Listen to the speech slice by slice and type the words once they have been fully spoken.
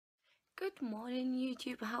Good morning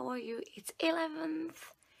YouTube, how are you? It's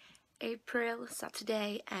 11th April,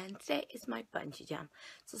 Saturday, and today is my bungee jump.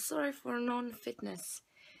 So sorry for a non-fitness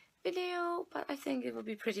video, but I think it will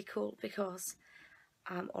be pretty cool because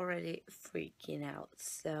I'm already freaking out.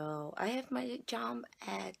 So I have my jump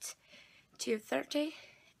at 2:30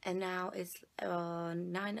 and now it's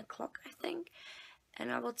 9 o'clock I think,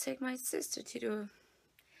 and I will take my sister to the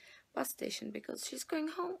bus station because she's going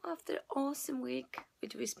home after an awesome week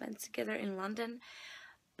which we spent together in London.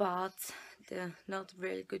 But the not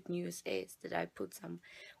really good news is that I put some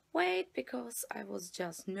weight because I was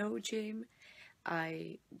just no gym.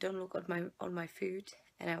 I don't look at my food,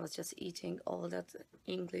 and I was just eating all that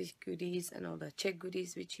English goodies and all the Czech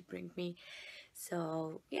goodies which she bring me.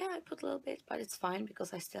 So yeah, I put a little bit, but it's fine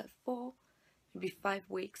because I still have 4, maybe 5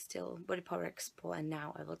 weeks till Body Power Expo, and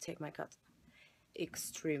now I will take my cut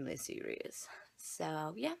extremely serious.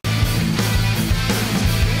 So yeah.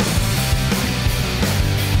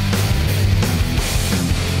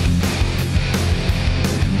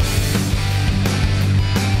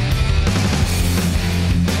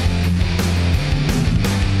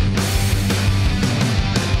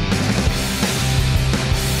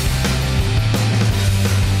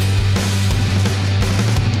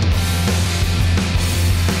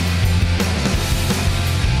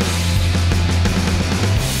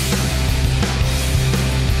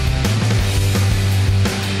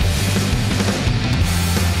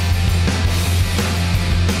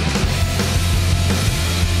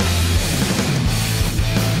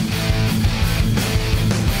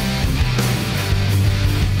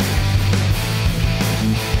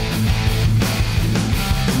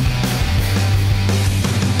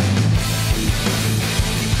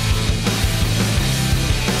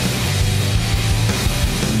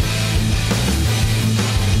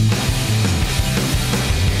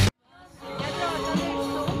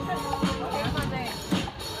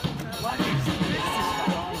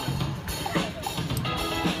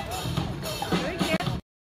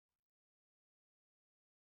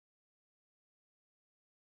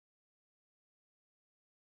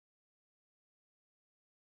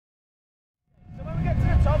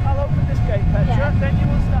 Top, I'll open this gate, Petra, then you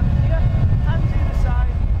will stand here, hands either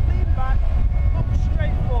side, lean back, look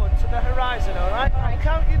straight forward to the horizon, alright? I'll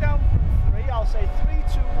count you down from 3, I'll say 3,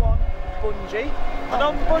 2, 1, bungee, and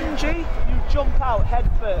on bungee, you jump out head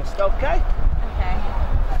first, okay?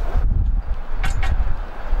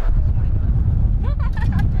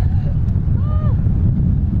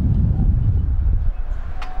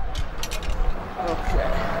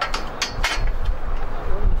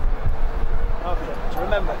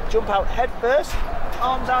 Remember, jump out head first,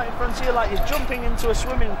 arms out in front of you like you're jumping into a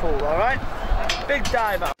swimming pool, alright? Big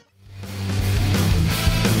dive out.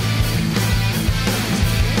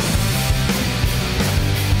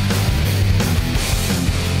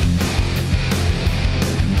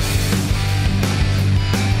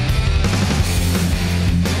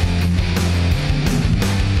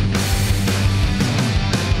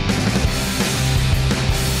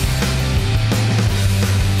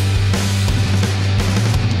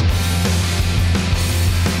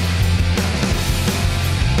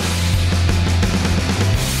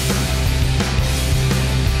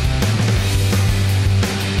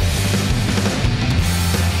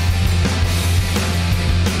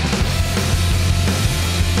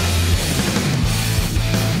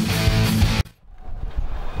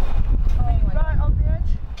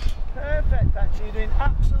 You're doing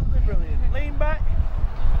absolutely brilliant. Lean back,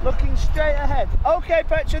 looking straight ahead. Okay,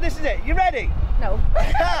 Petra, this is it. You ready? No.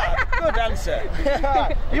 Good answer.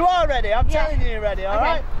 You are ready. I'm telling you you're ready,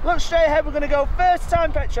 alright? Okay. Look straight ahead. We're going to go first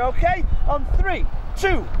time, Petra, okay? On 3,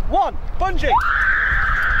 2, 1, bungee.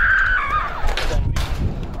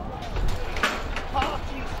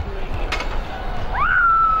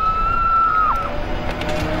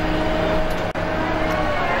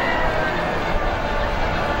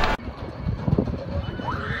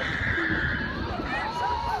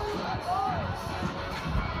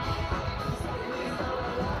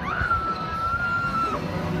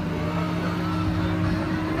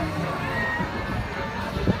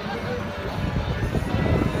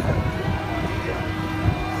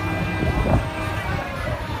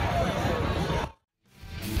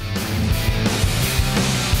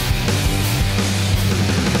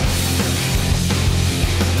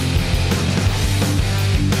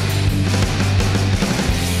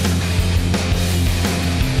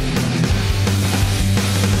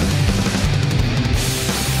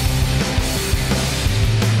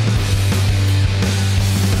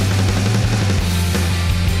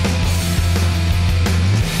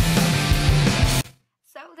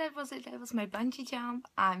 was my bungee jump.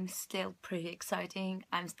 I'm still pretty exciting.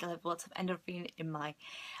 I'm still have lots of endorphin in my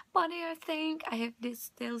body, I think. I have this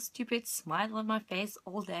still stupid smile on my face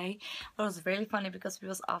all day. It was really funny because it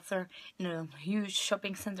was after in a huge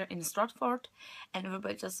shopping center in Stratford and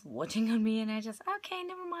everybody just watching on me, and I just, okay,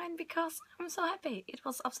 never mind, because I'm so happy. It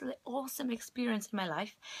was absolutely awesome experience in my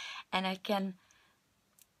life, and I can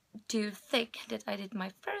to think that I did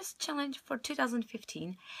my first challenge for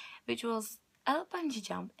 2015, which was a bungee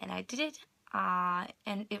jump, and I did it,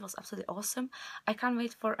 and it was absolutely awesome. I can't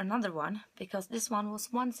wait for another one because this one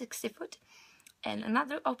was 160 foot, and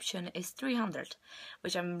another option is 300,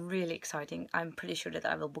 which I'm really exciting. I'm pretty sure that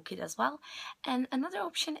I will book it as well. And another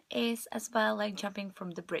option is as well like jumping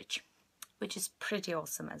from the bridge, which is pretty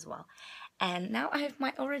awesome as well. And now I have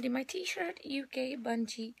already my t-shirt, UK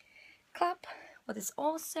Bungee Club, what is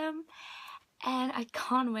awesome, and I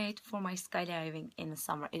can't wait for my skydiving in the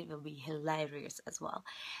summer. It will be hilarious as well,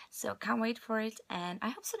 so can't wait for it. And I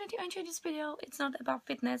hope so that you enjoyed this video. It's not about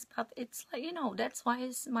fitness, but it's like, you know, that's why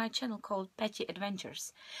it's my channel called Patchy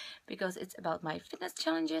Adventures, because it's about my fitness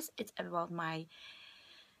challenges, it's about my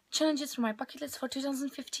challenges from my bucket list for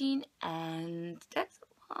 2015, and that's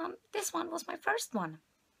this one was my first one.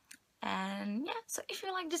 And yeah, so if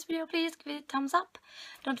you like this video, please give it a thumbs up.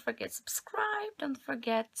 Don't forget subscribe. Don't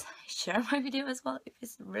forget share my video as well if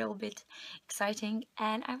it's a real bit exciting.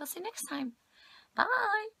 And I will see you next time. Bye.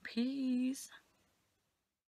 Peace.